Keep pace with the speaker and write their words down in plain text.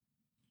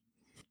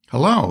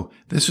Hello,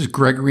 this is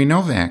Gregory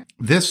Novak.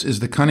 This is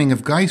The Cunning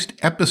of Geist,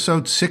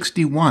 episode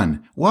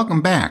 61.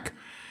 Welcome back.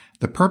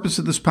 The purpose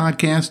of this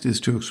podcast is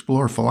to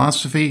explore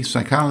philosophy,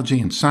 psychology,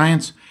 and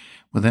science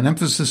with an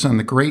emphasis on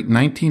the great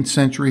 19th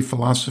century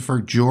philosopher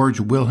George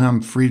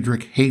Wilhelm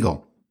Friedrich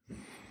Hegel.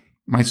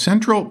 My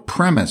central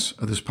premise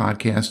of this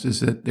podcast is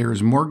that there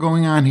is more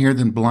going on here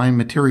than blind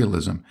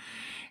materialism,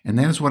 and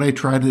that is what I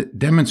try to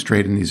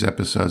demonstrate in these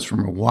episodes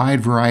from a wide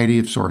variety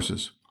of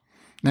sources.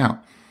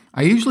 Now,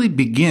 I usually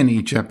begin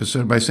each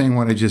episode by saying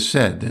what I just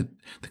said, that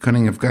The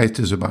Cunning of Geist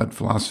is about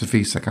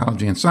philosophy,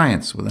 psychology, and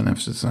science, with an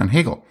emphasis on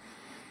Hegel.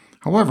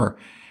 However,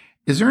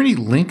 is there any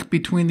link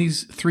between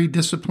these three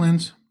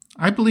disciplines?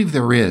 I believe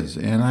there is,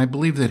 and I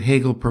believe that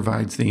Hegel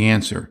provides the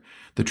answer,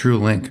 the true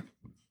link.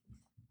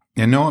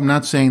 And no, I'm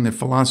not saying that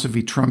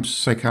philosophy trumps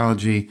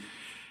psychology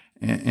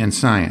and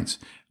science.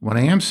 What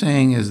I am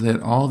saying is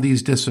that all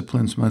these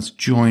disciplines must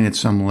join at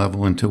some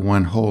level into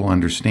one whole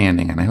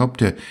understanding, and I hope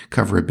to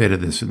cover a bit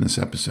of this in this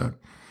episode.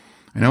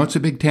 I know it's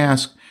a big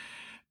task,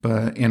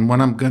 and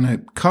what I'm going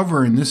to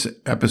cover in this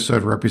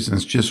episode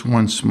represents just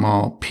one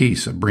small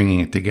piece of bringing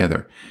it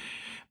together.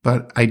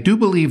 But I do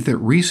believe that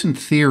recent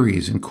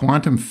theories in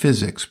quantum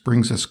physics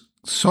brings us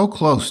so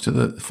close to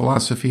the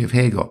philosophy of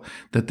Hegel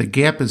that the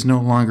gap is no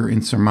longer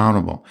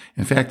insurmountable.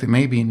 In fact, it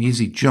may be an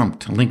easy jump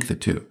to link the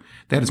two.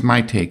 That is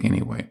my take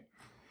anyway.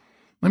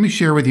 Let me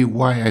share with you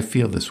why I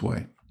feel this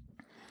way.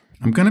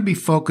 I'm going to be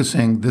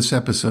focusing this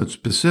episode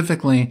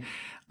specifically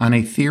on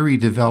a theory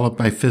developed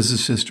by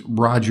physicist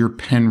Roger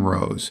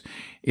Penrose.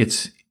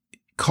 It's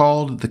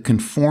called the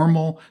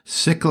conformal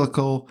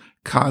cyclical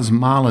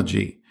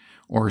cosmology,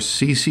 or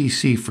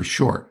CCC for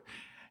short.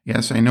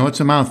 Yes, I know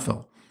it's a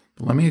mouthful,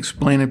 but let me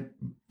explain it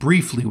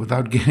briefly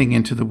without getting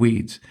into the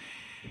weeds.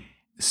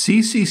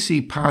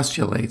 CCC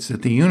postulates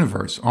that the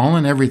universe, all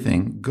and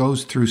everything,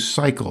 goes through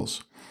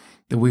cycles,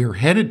 that we are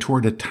headed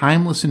toward a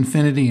timeless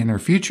infinity in our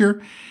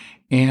future,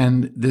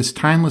 and this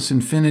timeless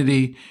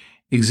infinity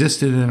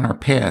existed in our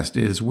past,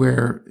 is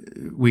where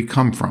we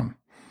come from.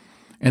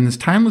 And this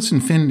timeless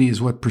infinity is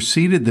what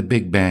preceded the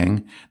Big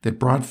Bang that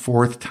brought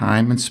forth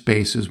time and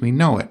space as we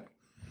know it.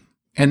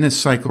 And this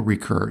cycle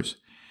recurs.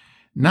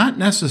 Not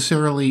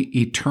necessarily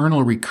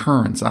eternal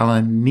recurrence a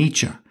la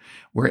Nietzsche,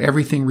 where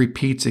everything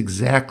repeats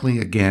exactly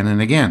again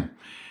and again,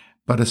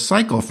 but a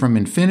cycle from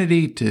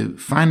infinity to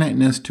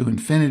finiteness to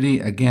infinity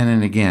again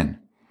and again.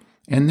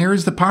 And there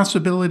is the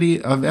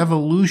possibility of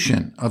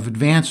evolution, of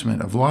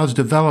advancement, of laws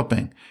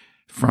developing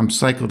from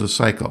cycle to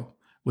cycle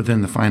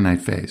within the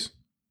finite phase.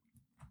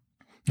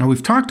 Now,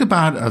 we've talked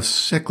about a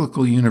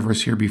cyclical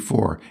universe here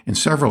before in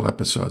several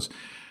episodes,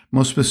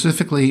 most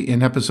specifically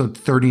in episode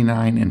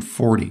 39 and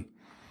 40.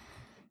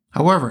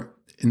 However,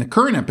 in the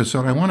current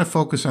episode, I want to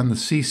focus on the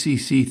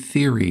CCC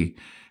theory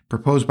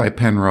proposed by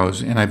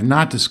Penrose, and I've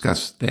not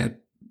discussed that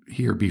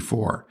here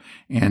before,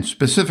 and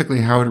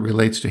specifically how it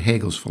relates to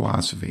Hegel's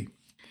philosophy.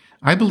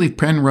 I believe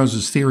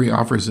Penrose's theory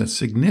offers a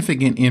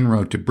significant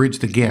inroad to bridge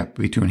the gap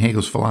between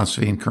Hegel's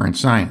philosophy and current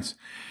science.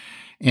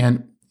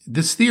 And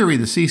this theory,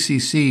 the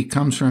CCC,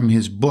 comes from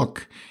his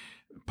book,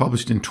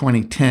 published in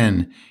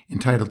 2010,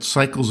 entitled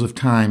Cycles of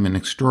Time, An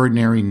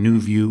Extraordinary New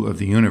View of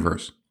the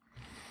Universe.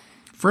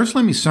 First,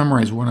 let me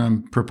summarize what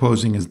I'm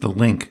proposing as the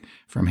link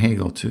from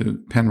Hegel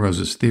to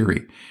Penrose's theory.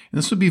 And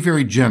this will be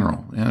very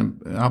general,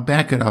 and I'll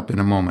back it up in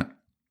a moment.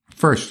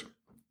 First,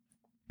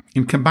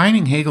 in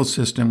combining Hegel's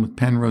system with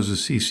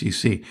Penrose's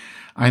CCC,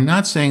 I'm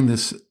not saying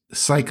this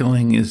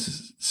cycling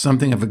is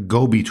something of a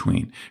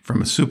go-between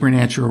from a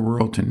supernatural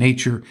world to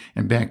nature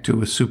and back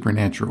to a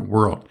supernatural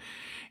world.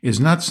 It is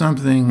not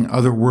something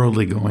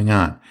otherworldly going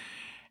on.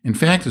 In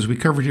fact, as we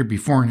covered here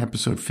before in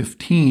episode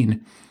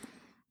 15,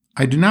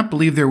 I do not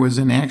believe there was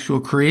an actual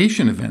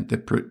creation event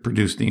that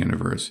produced the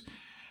universe.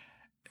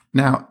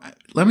 Now,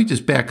 let me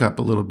just back up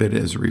a little bit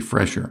as a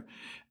refresher.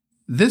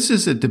 This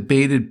is a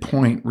debated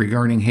point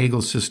regarding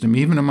Hegel's system,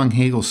 even among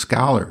Hegel's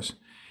scholars.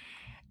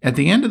 At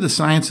the end of the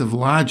science of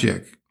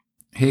logic,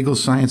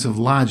 Hegel's science of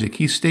logic,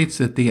 he states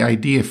that the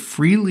idea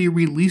freely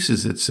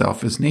releases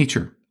itself as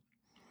nature.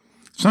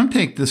 Some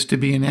take this to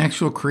be an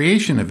actual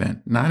creation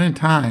event, not in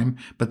time,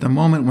 but the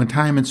moment when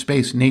time and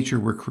space, nature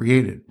were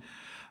created.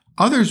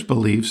 Others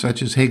believe,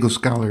 such as Hegel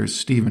scholar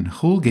Stephen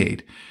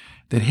Houlgate,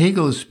 that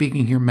Hegel is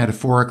speaking here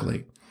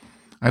metaphorically.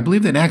 I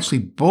believe that actually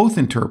both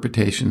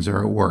interpretations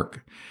are at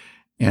work,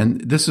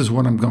 and this is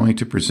what I'm going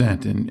to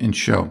present and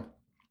show.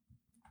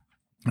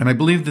 And I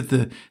believe that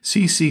the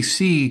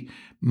CCC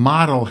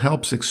model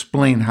helps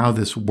explain how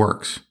this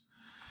works,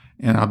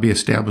 and I'll be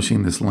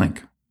establishing this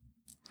link.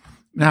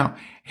 Now,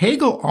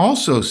 Hegel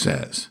also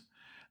says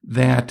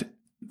that,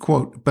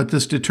 quote, but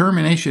this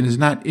determination is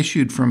not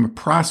issued from a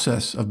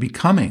process of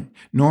becoming,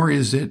 nor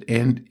is it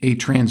a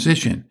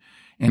transition,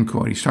 end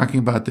quote. He's talking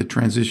about the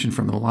transition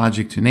from the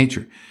logic to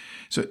nature.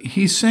 So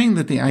he's saying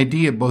that the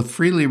idea both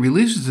freely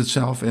releases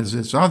itself as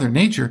its other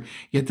nature,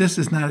 yet this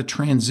is not a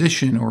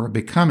transition or a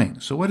becoming.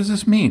 So what does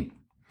this mean?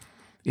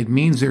 It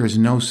means there is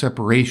no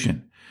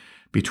separation.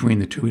 between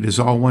the two. It is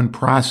all one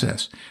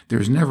process.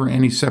 There's never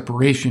any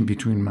separation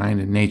between mind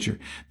and nature.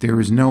 There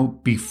is no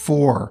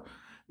before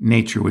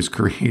nature was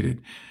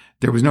created.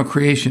 There was no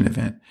creation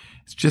event.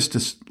 It's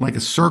just like a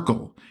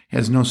circle,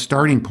 has no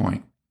starting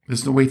point. This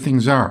is the way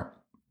things are.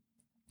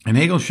 And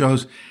Hegel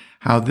shows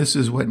how this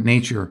is what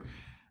nature,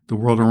 the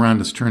world around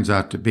us, turns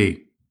out to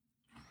be.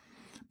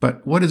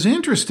 But what is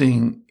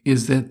interesting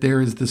is that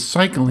there is the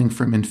cycling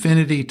from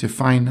infinity to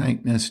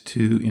finiteness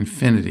to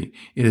infinity.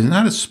 It is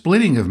not a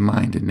splitting of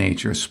mind and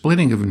nature, a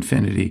splitting of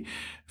infinity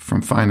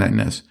from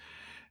finiteness.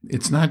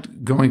 It's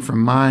not going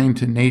from mind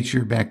to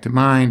nature back to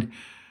mind,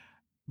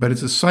 but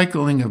it's a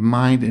cycling of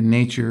mind and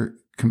nature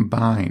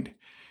combined.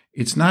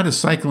 It's not a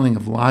cycling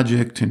of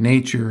logic to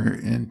nature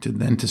and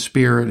then to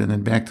spirit and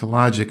then back to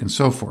logic and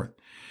so forth.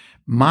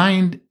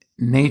 Mind,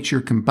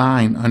 nature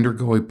combined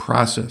undergo a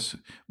process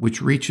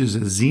which reaches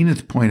a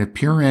zenith point of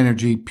pure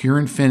energy, pure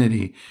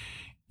infinity,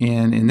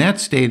 and in that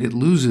state it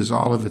loses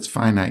all of its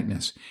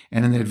finiteness.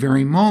 And in that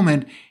very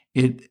moment,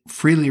 it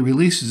freely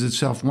releases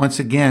itself once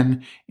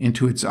again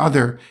into its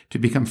other to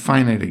become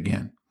finite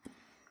again.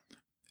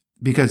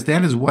 Because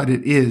that is what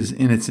it is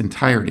in its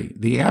entirety.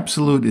 The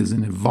absolute is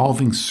an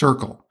evolving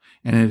circle,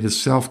 and it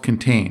is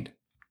self-contained.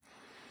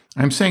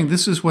 I'm saying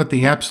this is what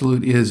the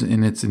absolute is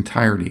in its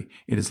entirety.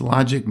 It is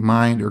logic,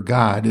 mind, or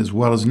God, as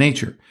well as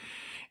nature.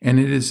 And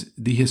it is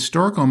the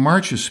historical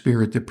march of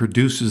spirit that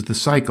produces the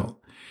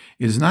cycle.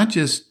 It is not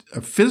just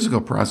a physical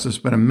process,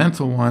 but a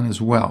mental one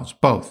as well. It's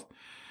both,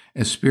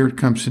 as spirit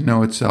comes to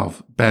know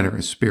itself better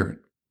as spirit.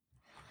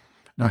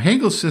 Now,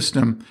 Hegel's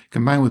system,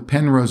 combined with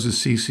Penrose's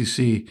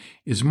CCC,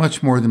 is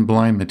much more than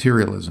blind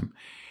materialism.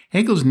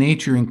 Hegel's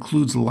nature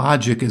includes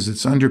logic as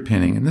its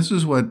underpinning, and this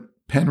is what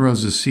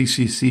Penrose's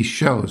CCC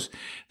shows.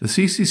 The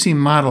CCC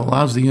model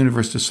allows the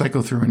universe to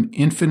cycle through an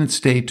infinite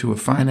state to a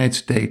finite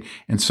state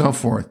and so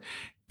forth,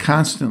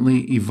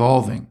 constantly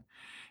evolving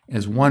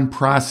as one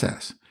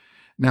process.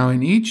 Now,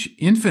 in each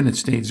infinite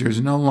state, there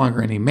is no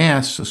longer any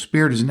mass, so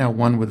spirit is now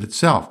one with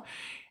itself.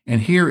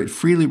 And here it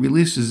freely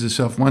releases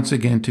itself once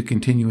again to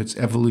continue its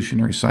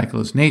evolutionary cycle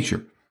as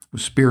nature,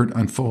 with spirit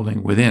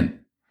unfolding within.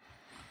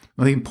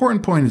 Well, the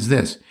important point is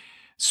this.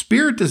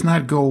 Spirit does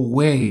not go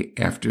away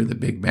after the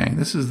Big Bang.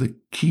 This is the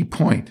key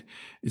point.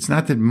 It's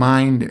not that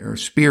mind or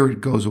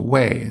spirit goes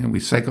away and we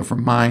cycle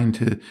from mind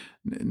to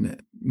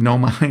no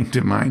mind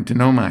to mind to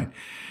no mind.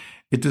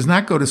 It does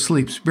not go to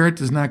sleep. Spirit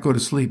does not go to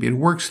sleep. It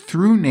works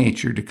through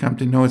nature to come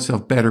to know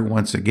itself better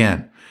once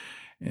again,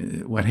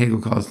 what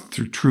Hegel calls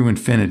through true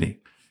infinity.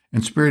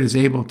 And spirit is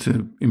able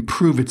to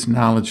improve its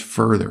knowledge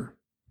further.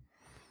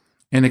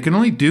 And it can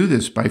only do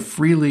this by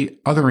freely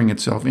othering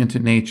itself into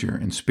nature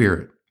and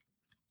spirit.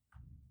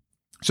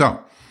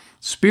 So,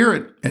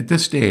 spirit at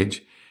this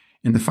stage,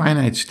 in the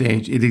finite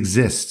stage, it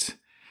exists.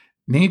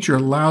 Nature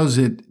allows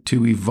it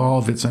to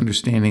evolve its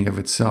understanding of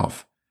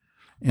itself.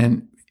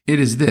 And it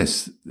is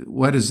this.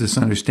 What is this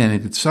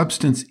understanding? That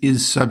substance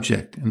is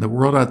subject, and the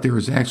world out there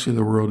is actually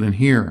the world in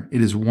here.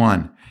 It is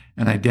one,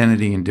 an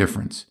identity and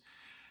difference.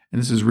 And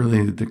this is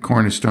really the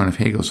cornerstone of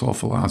Hegel's whole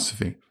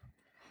philosophy.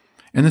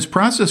 And this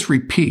process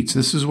repeats.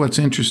 This is what's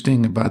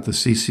interesting about the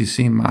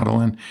CCC model,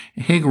 and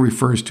Hegel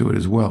refers to it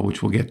as well,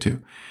 which we'll get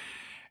to.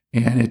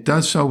 And it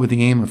does so with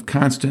the aim of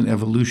constant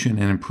evolution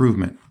and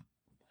improvement.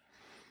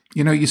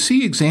 You know, you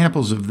see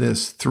examples of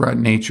this throughout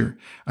nature.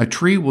 A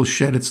tree will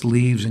shed its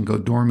leaves and go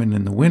dormant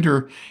in the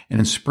winter, and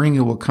in spring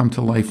it will come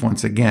to life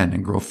once again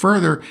and grow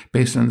further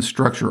based on the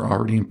structure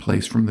already in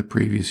place from the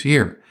previous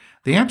year.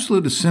 The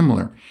absolute is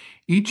similar.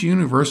 Each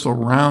universal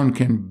round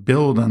can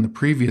build on the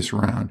previous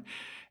round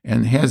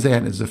and has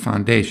that as a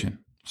foundation.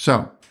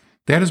 So,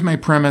 that is my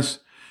premise.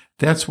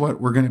 That's what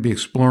we're going to be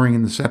exploring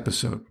in this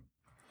episode.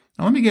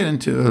 Now, let me get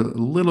into a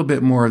little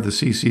bit more of the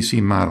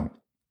CCC model.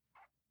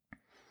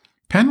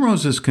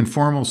 Penrose's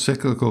conformal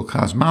cyclical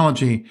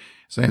cosmology,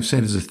 as I have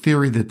said, is a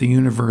theory that the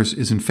universe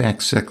is in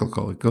fact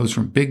cyclical. It goes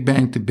from Big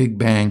Bang to Big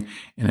Bang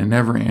in a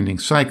never-ending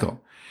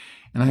cycle.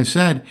 And I've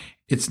said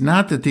it's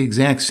not that the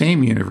exact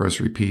same universe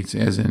repeats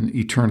as in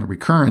eternal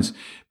recurrence,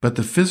 but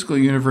the physical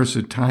universe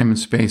of time and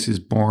space is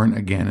born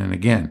again and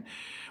again.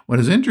 What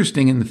is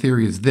interesting in the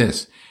theory is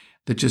this,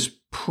 that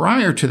just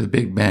prior to the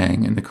Big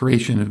Bang and the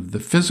creation of the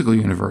physical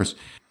universe,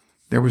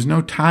 there was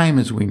no time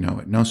as we know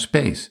it, no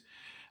space.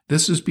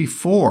 This is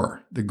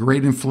before the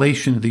great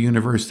inflation of the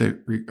universe that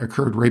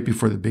occurred right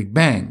before the Big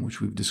Bang,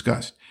 which we've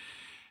discussed.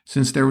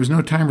 Since there was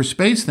no time or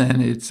space then,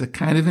 it's a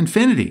kind of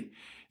infinity.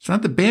 It's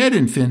not the bad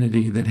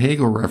infinity that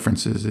Hegel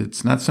references.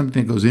 It's not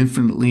something that goes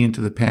infinitely into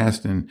the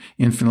past and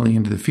infinitely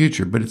into the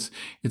future, but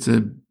it's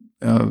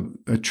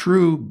a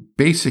true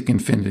basic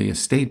infinity, a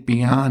state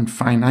beyond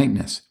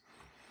finiteness.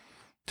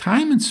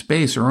 Time and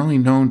space are only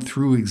known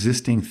through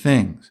existing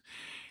things.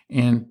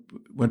 And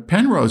what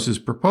Penrose is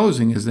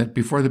proposing is that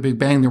before the Big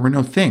Bang, there were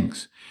no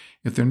things.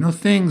 If there are no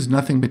things,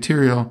 nothing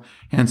material,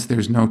 hence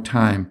there's no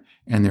time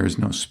and there is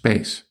no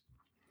space.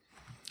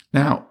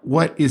 Now,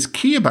 what is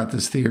key about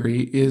this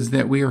theory is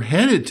that we are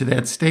headed to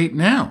that state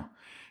now.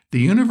 The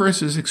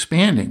universe is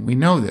expanding. We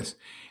know this.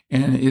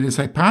 And it is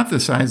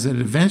hypothesized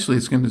that eventually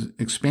it's going to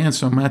expand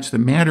so much that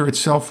matter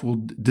itself will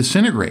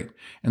disintegrate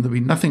and there'll be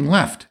nothing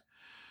left.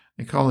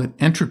 They call it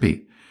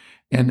entropy.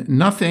 And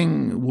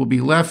nothing will be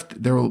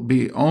left. There will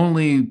be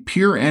only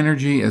pure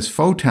energy as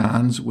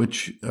photons,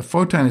 which a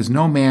photon has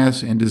no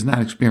mass and does not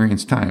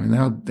experience time.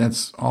 And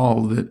that's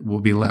all that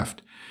will be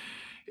left.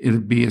 It'll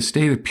be a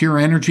state of pure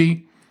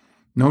energy,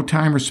 no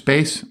time or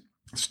space,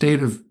 a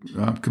state of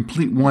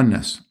complete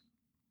oneness.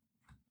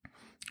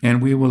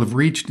 And we will have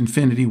reached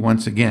infinity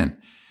once again.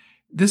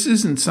 This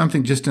isn't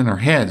something just in our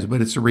heads,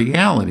 but it's a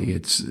reality.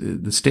 It's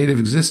the state of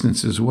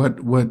existence is what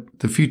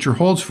the future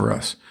holds for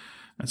us.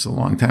 That's a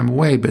long time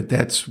away, but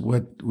that's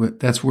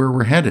that's where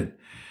we're headed.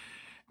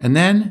 And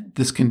then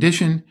this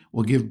condition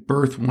will give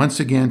birth once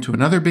again to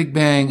another Big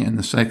Bang, and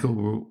the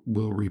cycle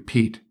will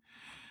repeat.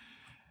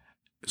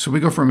 So we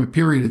go from a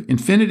period of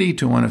infinity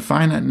to one of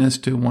finiteness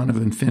to one of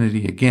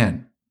infinity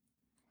again.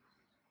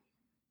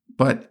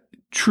 But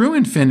true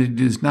infinity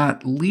does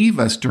not leave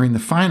us during the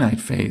finite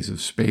phase of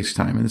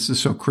space-time, and this is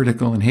so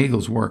critical in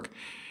Hegel's work.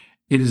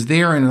 It is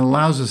there, and it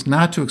allows us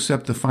not to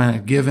accept the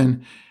finite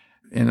given,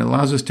 and it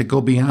allows us to go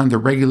beyond the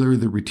regular,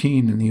 the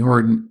routine, and the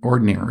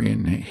ordinary.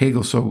 And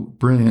Hegel so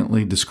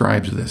brilliantly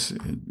describes this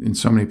in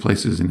so many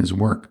places in his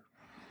work.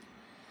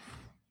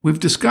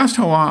 We've discussed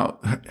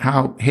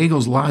how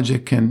Hegel's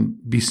logic can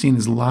be seen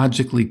as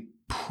logically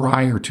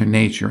prior to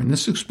nature, and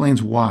this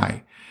explains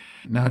why.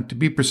 Now, to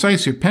be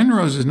precise here,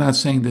 Penrose is not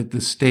saying that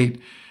the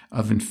state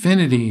of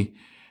infinity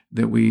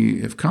that we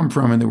have come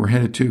from and that we're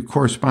headed to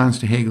corresponds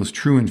to Hegel's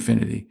true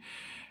infinity.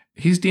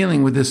 He's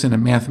dealing with this in a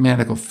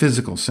mathematical,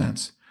 physical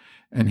sense.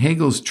 And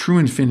Hegel's true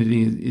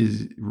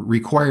infinity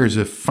requires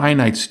a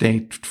finite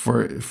state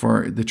for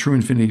the true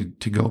infinity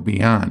to go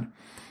beyond.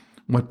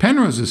 What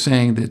Penrose is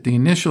saying that the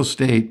initial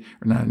state,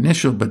 or not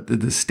initial, but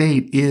the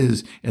state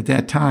is at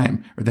that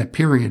time or that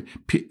period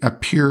a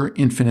pure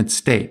infinite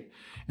state.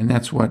 And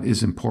that's what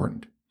is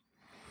important.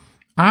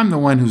 I'm the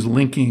one who's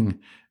linking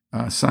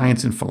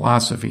science and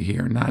philosophy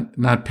here,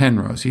 not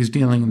Penrose. He's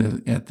dealing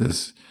with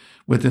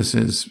this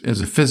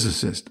as a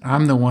physicist.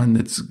 I'm the one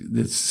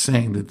that's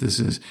saying that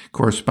this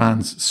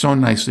corresponds so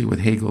nicely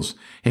with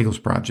Hegel's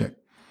project.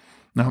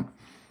 Now,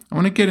 I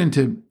want to get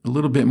into a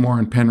little bit more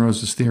on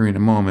Penrose's theory in a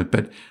moment,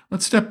 but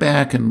let's step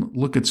back and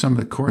look at some of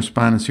the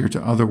correspondence here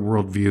to other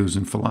worldviews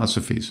and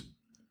philosophies.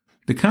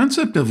 The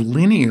concept of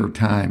linear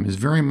time is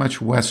very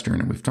much Western,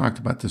 and we've talked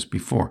about this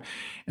before.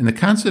 And the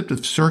concept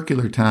of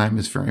circular time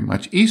is very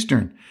much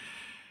Eastern.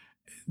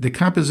 The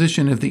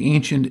composition of the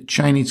ancient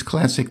Chinese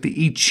classic,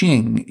 the I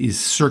Ching, is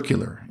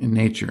circular in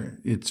nature.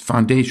 Its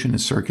foundation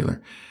is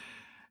circular.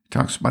 It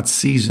talks about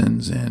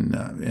seasons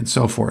and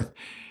so forth.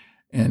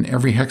 And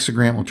every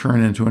hexagram will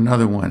turn into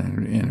another one,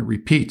 and it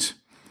repeats.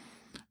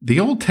 The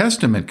Old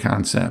Testament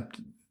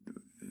concept,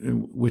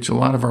 which a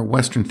lot of our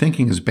Western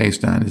thinking is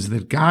based on, is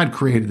that God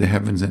created the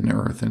heavens and the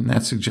earth, and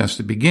that suggests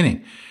a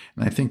beginning.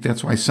 And I think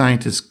that's why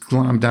scientists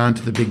glommed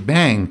onto the Big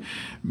Bang,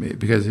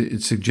 because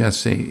it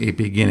suggests a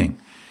beginning.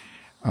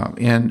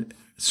 And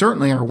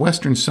certainly our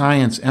Western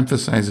science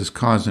emphasizes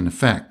cause and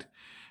effect.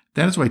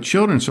 That is why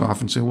children so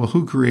often say, well,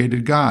 who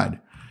created God?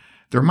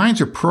 Their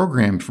minds are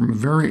programmed from a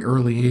very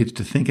early age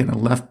to think in a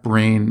left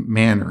brain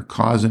manner,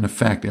 cause and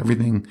effect.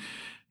 Everything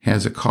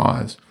has a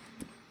cause.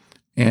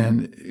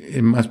 And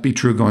it must be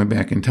true going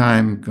back in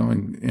time,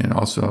 and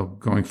also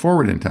going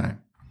forward in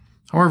time.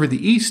 However,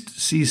 the East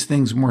sees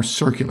things more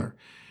circular.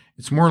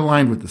 It's more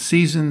aligned with the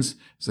seasons,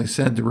 as I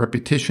said, the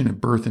repetition of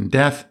birth and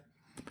death.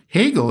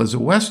 Hegel, as a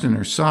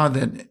Westerner, saw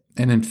that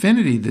an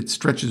infinity that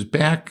stretches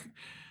back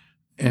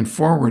and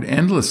forward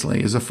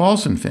endlessly is a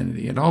false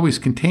infinity. It always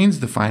contains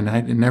the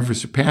finite and never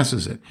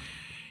surpasses it.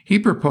 He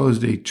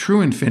proposed a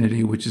true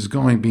infinity, which is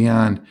going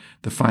beyond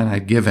the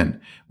finite given,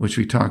 which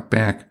we talked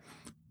back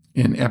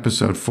in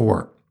episode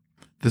 4.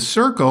 The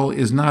circle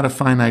is not a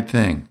finite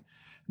thing.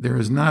 There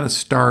is not a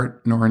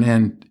start nor an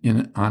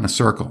end on a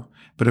circle,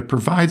 but it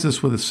provides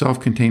us with a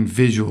self-contained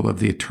visual of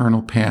the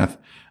eternal path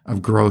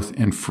of growth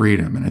and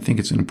freedom. And I think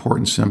it's an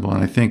important symbol.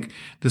 And I think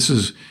this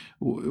is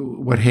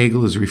what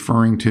Hegel is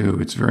referring to.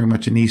 It's very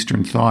much an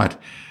Eastern thought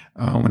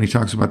when he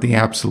talks about the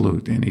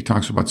absolute and he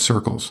talks about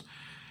circles.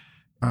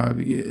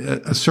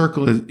 A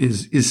circle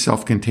is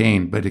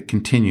self-contained, but it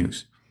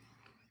continues.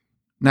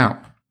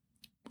 Now,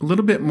 a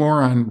little bit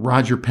more on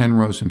Roger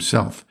Penrose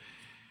himself.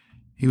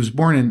 He was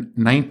born in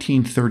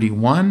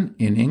 1931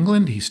 in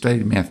England. He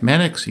studied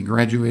mathematics. He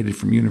graduated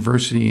from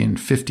university in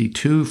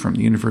 52 from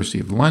the University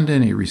of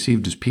London. He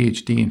received his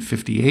PhD in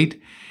 58.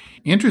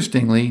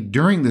 Interestingly,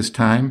 during this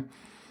time,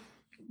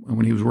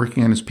 when he was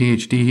working on his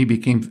PhD, he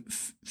became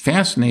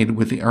fascinated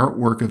with the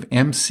artwork of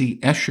M.C.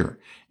 Escher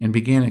and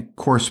began a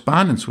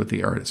correspondence with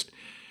the artist.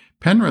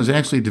 Penrose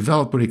actually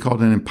developed what he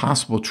called an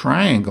impossible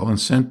triangle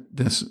and sent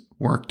this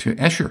work to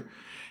Escher.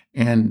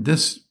 And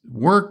this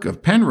work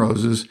of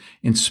Penrose's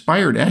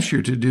inspired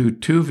Escher to do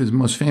two of his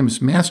most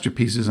famous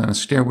masterpieces on a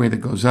stairway that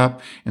goes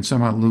up and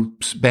somehow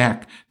loops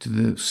back to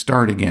the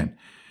start again.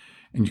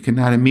 And you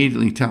cannot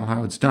immediately tell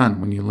how it's done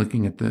when you're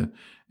looking at the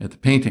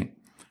painting.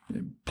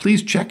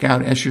 Please check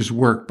out Escher's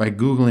work by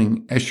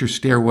Googling Escher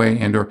stairway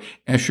and or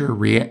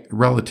Escher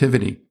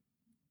relativity.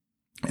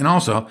 And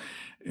also,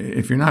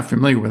 if you're not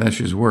familiar with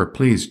Escher's work,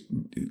 please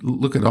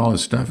look at all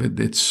his stuff.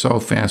 It's so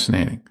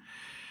fascinating.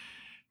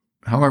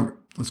 However,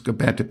 let's go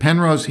back to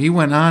Penrose. He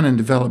went on and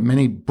developed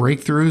many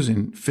breakthroughs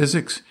in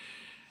physics,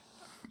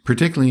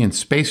 particularly in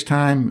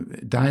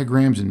space-time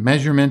diagrams and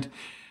measurement.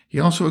 He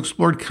also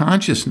explored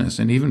consciousness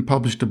and even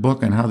published a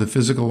book on how the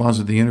physical laws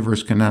of the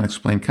universe cannot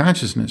explain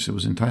consciousness. It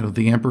was entitled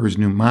The Emperor's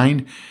New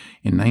Mind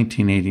in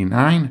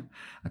 1989.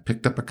 I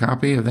picked up a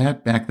copy of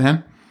that back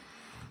then.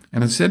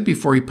 And as I said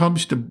before, he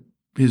published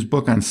his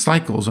book on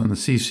cycles on the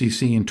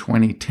CCC in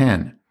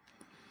 2010.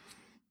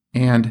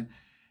 And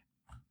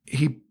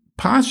he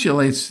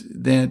postulates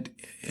that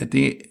at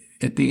the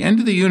end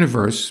of the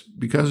universe,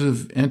 because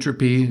of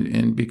entropy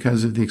and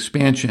because of the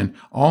expansion,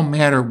 all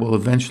matter will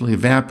eventually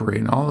evaporate,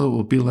 and all that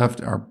will be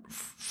left are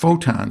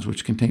photons,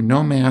 which contain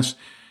no mass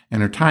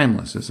and are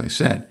timeless, as I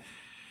said.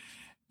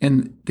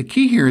 And the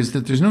key here is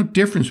that there's no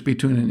difference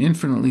between an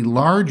infinitely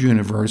large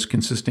universe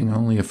consisting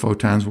only of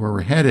photons, where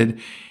we're headed,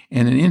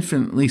 and an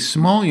infinitely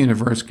small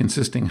universe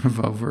consisting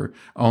of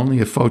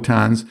only of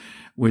photons,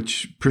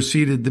 which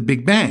preceded the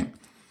Big Bang.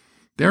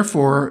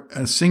 Therefore,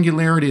 a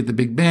singularity at the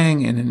Big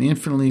Bang and an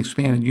infinitely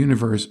expanded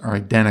universe are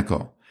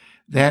identical.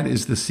 That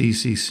is the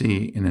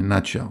CCC in a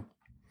nutshell.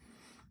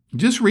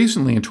 Just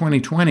recently, in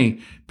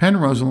 2020,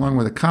 Penrose, along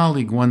with a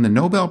colleague, won the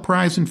Nobel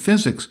Prize in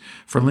Physics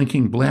for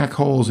linking black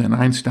holes and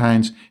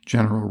Einstein's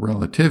general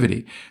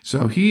relativity.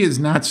 So he is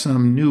not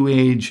some new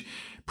age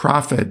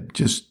prophet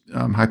just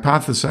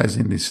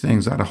hypothesizing these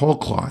things out of whole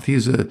cloth.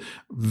 He's a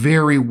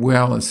very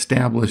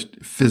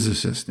well-established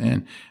physicist,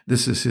 and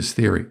this is his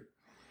theory.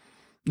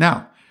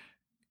 Now,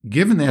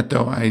 given that,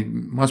 though, I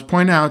must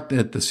point out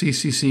that the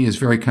CCC is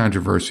very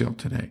controversial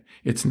today.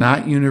 It's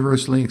not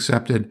universally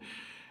accepted,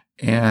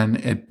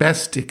 and at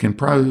best, it can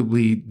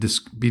probably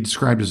be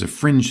described as a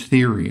fringe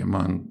theory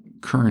among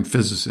current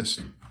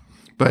physicists.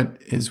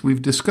 But as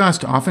we've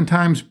discussed,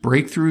 oftentimes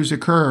breakthroughs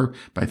occur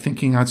by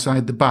thinking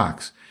outside the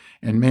box,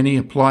 and many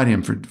applaud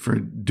him for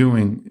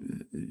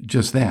doing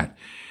just that.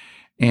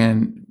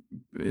 And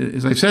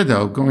as I said,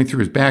 though, going through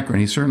his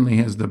background, he certainly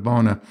has the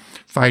bona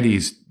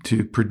fides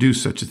to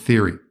produce such a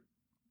theory.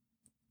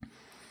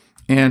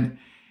 And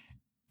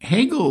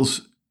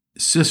Hegel's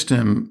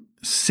system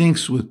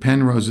syncs with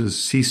Penrose's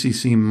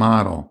CCC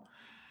model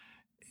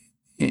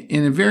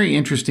in a very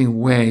interesting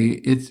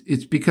way.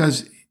 It's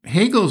because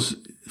Hegel's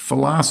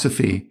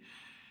philosophy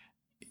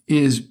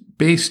is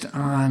based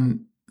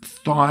on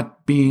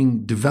thought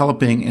being,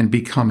 developing, and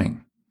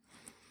becoming.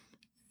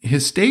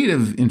 His state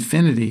of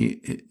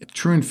infinity,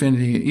 true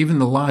infinity, even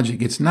the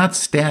logic, it's not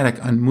static,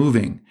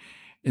 unmoving.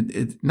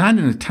 It's not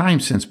in a time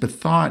sense, but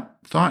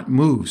thought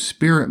moves,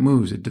 spirit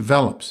moves, it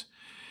develops.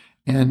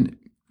 And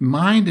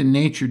mind and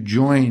nature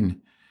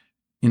join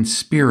in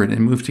spirit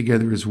and move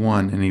together as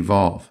one and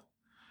evolve.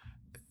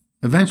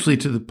 Eventually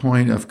to the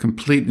point of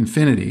complete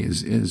infinity,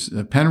 as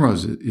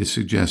Penrose is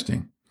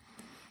suggesting,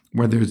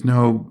 where there's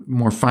no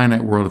more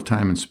finite world of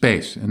time and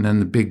space. And then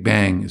the Big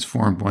Bang is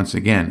formed once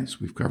again,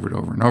 as we've covered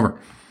over and over.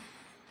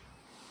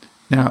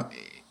 Now,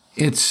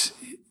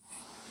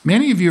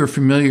 many of you are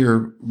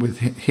familiar with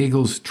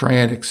Hegel's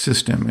triadic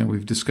system, and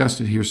we've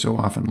discussed it here so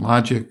often: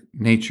 logic,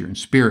 nature, and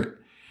spirit.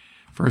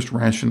 First,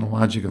 rational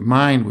logic of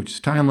mind, which is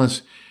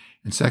timeless,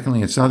 and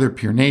secondly, its other,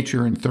 pure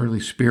nature, and thirdly,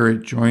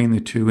 spirit, joining the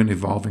two and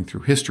evolving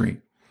through history.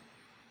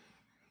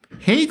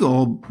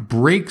 Hegel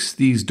breaks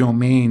these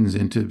domains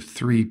into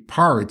three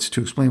parts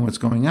to explain what's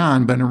going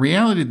on, but in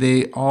reality,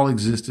 they all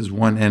exist as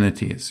one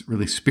entity. It's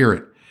really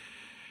spirit.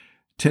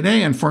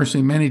 Today,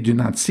 unfortunately, many do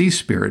not see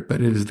spirit,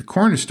 but it is the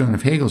cornerstone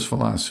of Hegel's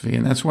philosophy,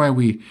 and that's why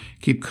we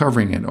keep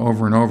covering it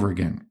over and over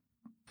again.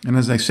 And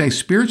as I say,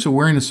 spirit's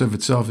awareness of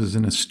itself is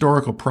an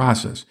historical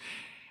process,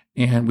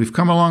 and we've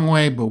come a long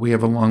way, but we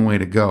have a long way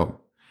to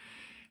go.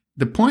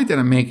 The point that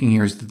I'm making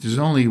here is that there's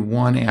only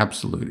one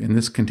absolute, and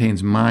this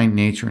contains mind,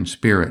 nature, and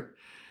spirit,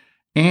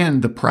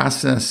 and the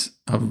process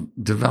of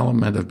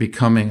development, of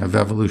becoming, of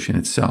evolution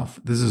itself.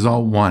 This is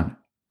all one.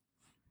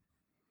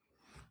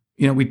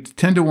 We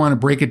tend to want to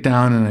break it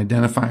down and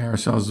identify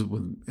ourselves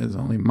as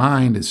only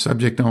mind, as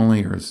subject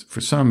only, or as,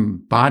 for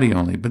some, body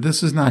only, but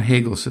this is not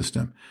Hegel's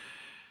system.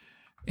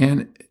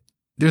 And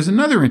there's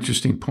another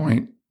interesting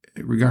point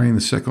regarding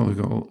the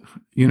cyclical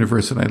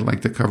universe that I'd like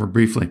to cover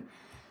briefly.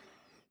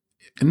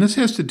 And this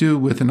has to do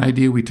with an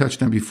idea we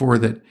touched on before,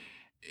 that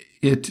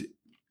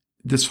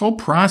this whole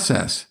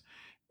process,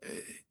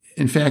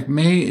 in fact,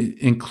 may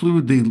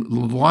include the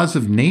laws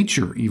of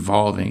nature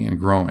evolving and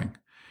growing.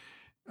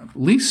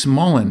 Lee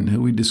Smolin,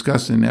 who we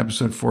discussed in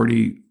episode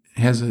 40,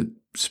 has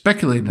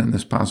speculated on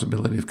this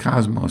possibility of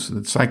cosmos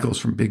that cycles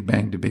from Big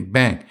Bang to Big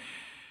Bang.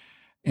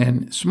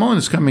 And Smolin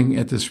is coming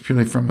at this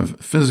purely from a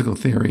physical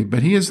theory,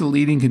 but he is the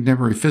leading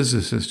contemporary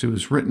physicist who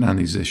has written on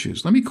these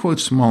issues. Let me quote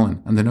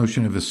Smolin on the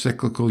notion of a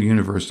cyclical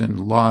universe and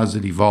laws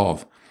that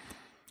evolve.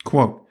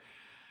 Quote,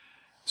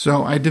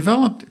 "So I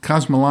developed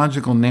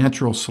cosmological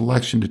natural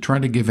selection to try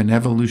to give an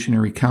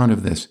evolutionary count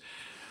of this.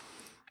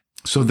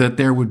 so that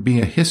there would be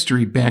a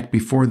history back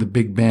before the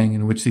Big Bang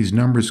in which these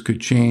numbers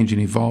could change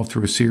and evolve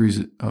through a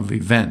series of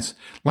events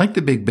like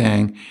the Big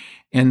Bang,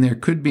 and there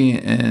could be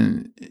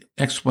an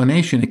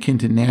explanation akin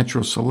to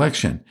natural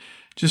selection.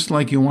 Just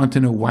like you want to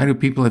know, why do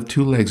people have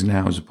 2 legs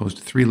now as opposed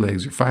to 3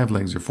 legs or 5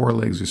 legs or 4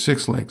 legs or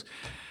 6 legs?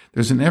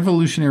 There's an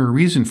evolutionary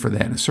reason for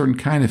that, a certain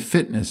kind of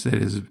fitness that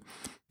has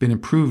been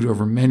improved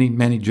over many,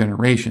 many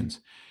generations.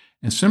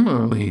 And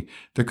similarly,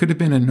 there could have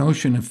been a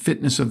notion of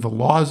fitness of the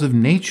laws of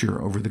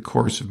nature over the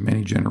course of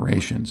many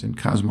generations, and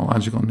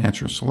cosmological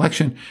natural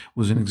selection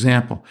was an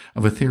example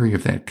of a theory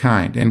of that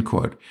kind, end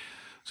quote.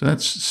 So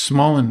that's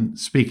Smolin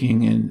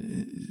speaking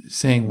and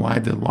saying why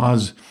the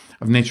laws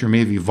of nature may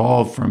have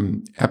evolved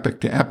from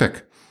epoch to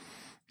epoch.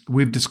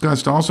 We've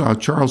discussed also how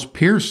Charles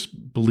Peirce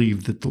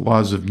believed that the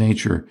laws of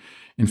nature,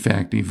 in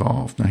fact,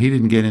 evolved. Now, he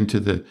didn't get into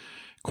the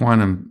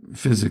quantum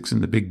physics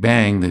and the Big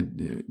Bang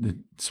that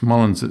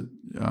Smolin's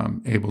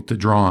able to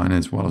draw on,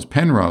 as well as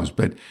Penrose,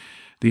 but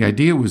the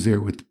idea was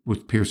there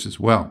with Peirce as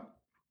well.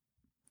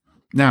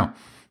 Now,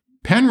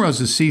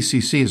 Penrose's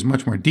CCC is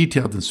much more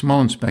detailed than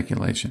Smolin's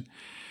speculation.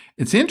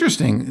 It's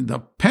interesting,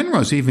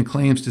 Penrose even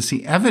claims to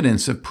see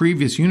evidence of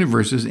previous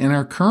universes in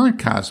our current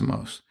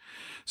cosmos.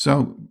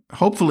 So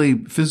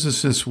hopefully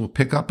physicists will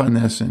pick up on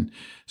this and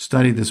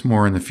study this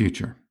more in the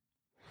future.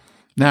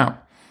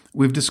 Now,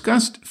 we've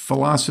discussed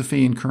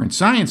philosophy and current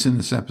science in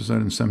this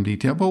episode in some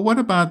detail, but what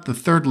about the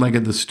third leg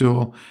of the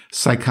stool,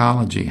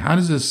 psychology? How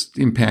does this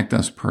impact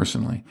us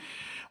personally?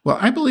 Well,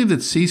 I believe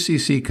that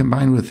CCC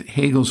combined with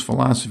Hegel's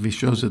philosophy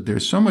shows that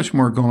there's so much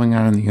more going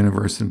on in the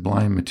universe than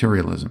blind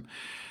materialism.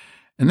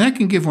 And that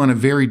can give one a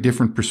very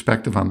different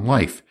perspective on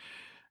life.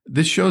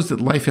 This shows that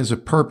life has a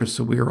purpose,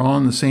 so we are all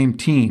on the same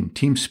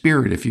team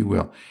spirit, if you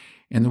will,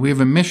 and that we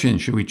have a mission,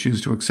 should we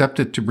choose to accept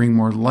it, to bring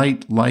more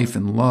light, life,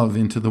 and love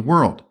into the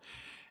world.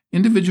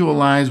 Individual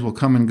lives will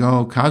come and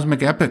go.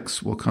 Cosmic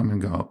epochs will come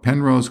and go.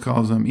 Penrose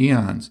calls them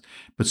eons.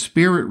 But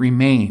spirit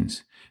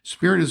remains.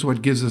 Spirit is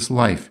what gives us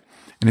life.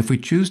 And if we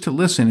choose to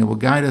listen, it will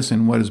guide us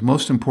in what is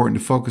most important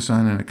to focus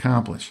on and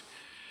accomplish.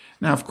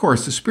 Now, of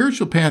course, the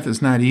spiritual path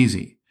is not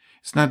easy.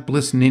 It's not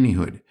bliss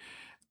ninnyhood.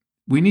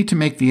 We need to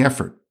make the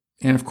effort.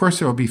 And of course,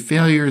 there will be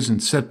failures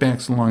and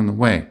setbacks along the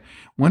way.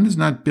 One does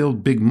not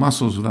build big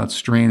muscles without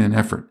strain and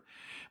effort.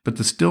 But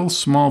the still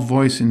small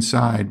voice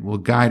inside will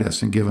guide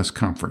us and give us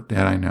comfort.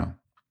 That I know.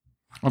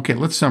 Okay,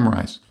 let's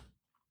summarize.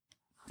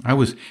 I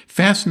was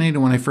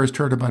fascinated when I first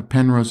heard about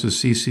Penrose's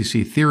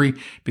CCC theory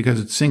because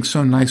it syncs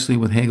so nicely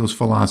with Hegel's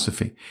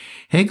philosophy.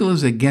 Hegel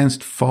is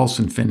against false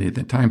infinity,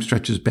 that time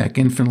stretches back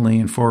infinitely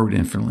and forward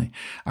infinitely.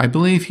 I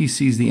believe he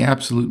sees the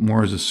absolute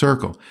more as a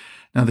circle.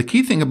 Now, the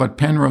key thing about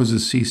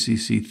Penrose's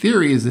CCC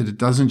theory is that it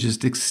doesn't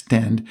just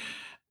extend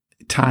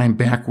time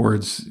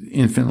backwards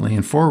infinitely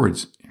and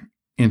forwards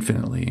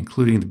infinitely,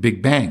 including the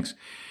Big Bangs.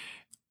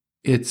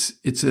 It's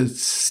a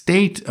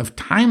state of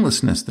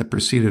timelessness that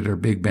preceded our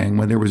Big Bang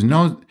when there was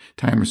no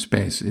time or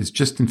space. It's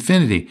just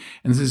infinity.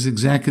 And this is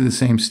exactly the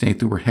same state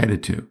that we're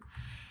headed to.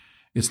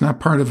 It's not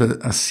part of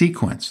a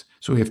sequence.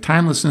 So we have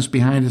timelessness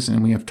behind us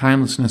and we have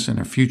timelessness in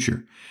our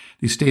future.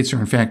 These states are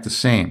in fact the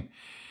same.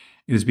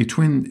 It is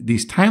between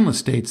these timeless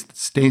states that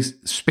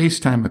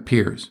space-time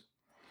appears.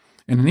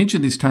 And in each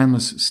of these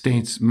timeless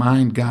states,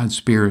 mind, God,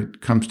 spirit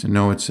comes to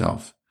know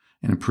itself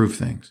and improve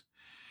things.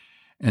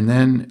 And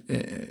then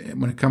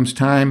when it comes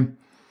time,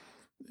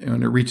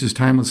 when it reaches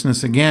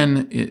timelessness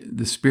again,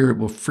 the spirit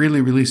will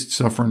freely release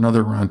itself for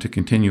another round to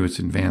continue its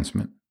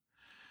advancement.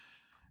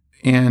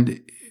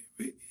 And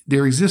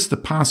there exists the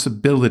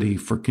possibility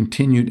for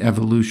continued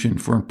evolution,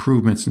 for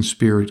improvements in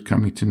spirit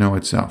coming to know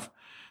itself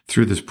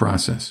through this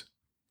process.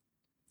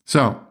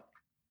 So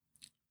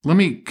let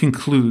me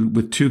conclude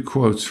with 2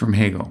 quotes from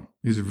Hegel.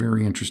 These are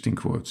very interesting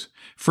quotes.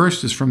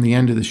 First is from the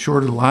end of the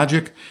Shorter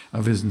Logic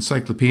of his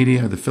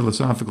Encyclopedia of the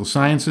Philosophical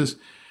Sciences.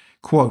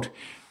 Quote,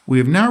 "We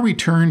have now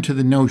returned to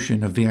the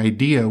notion of the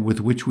idea with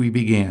which we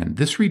began.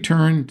 This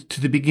return to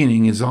the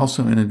beginning is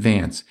also an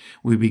advance.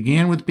 We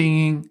began with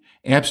being,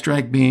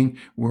 abstract being,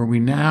 where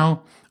we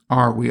now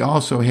are. We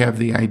also have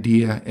the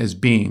idea as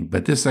being,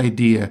 but this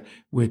idea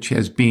which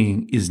has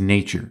being is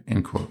nature,"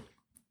 end quote.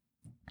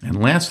 And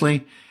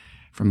lastly,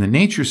 from the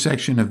nature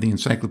section of the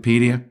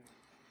encyclopedia,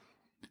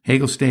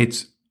 Hegel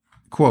states,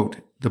 quote,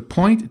 "The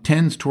point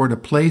tends toward a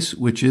place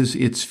which is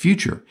its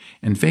future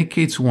and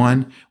vacates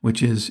one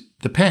which is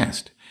the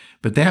past,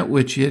 but that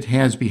which it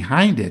has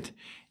behind it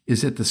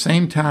is at the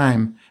same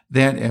time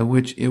that at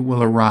which it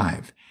will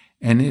arrive,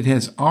 and it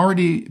has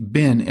already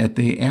been at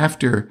the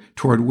after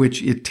toward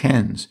which it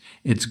tends.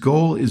 Its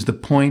goal is the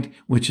point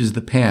which is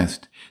the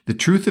past. The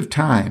truth of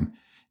time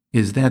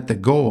is that the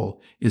goal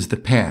is the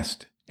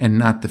past and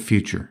not the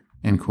future,"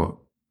 end quote.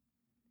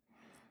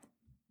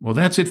 Well,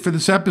 that's it for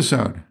this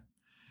episode.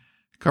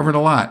 Covered a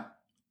lot.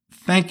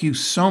 Thank you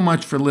so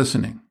much for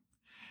listening.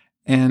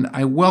 And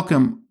I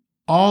welcome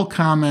all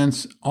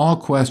comments, all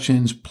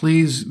questions.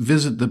 Please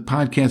visit the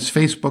podcast's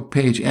Facebook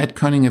page at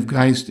Cunning of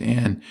Geist,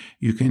 and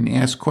you can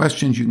ask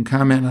questions, you can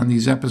comment on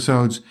these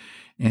episodes,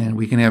 and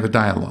we can have a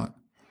dialogue.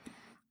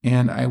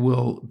 and I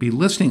will be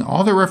listing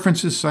all the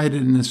references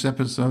cited in this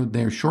episode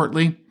there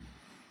shortly.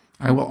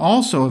 I will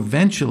also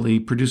eventually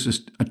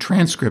produce a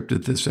transcript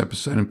of this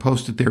episode and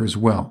post it there as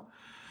well.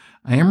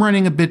 I am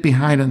running a bit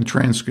behind on the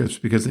transcripts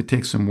because they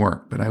take some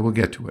work, but I will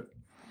get to it.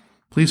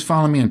 Please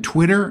follow me on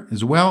Twitter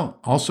as well,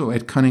 also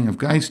at Cunning of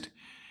Geist,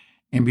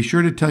 and be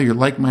sure to tell your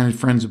like-minded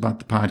friends about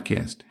the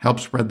podcast. Help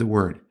spread the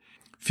word.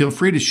 Feel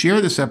free to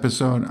share this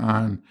episode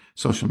on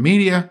social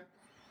media.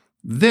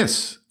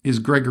 This is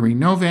Gregory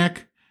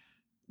Novak.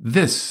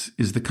 This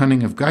is the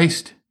Cunning of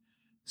Geist.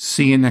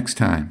 See you next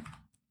time.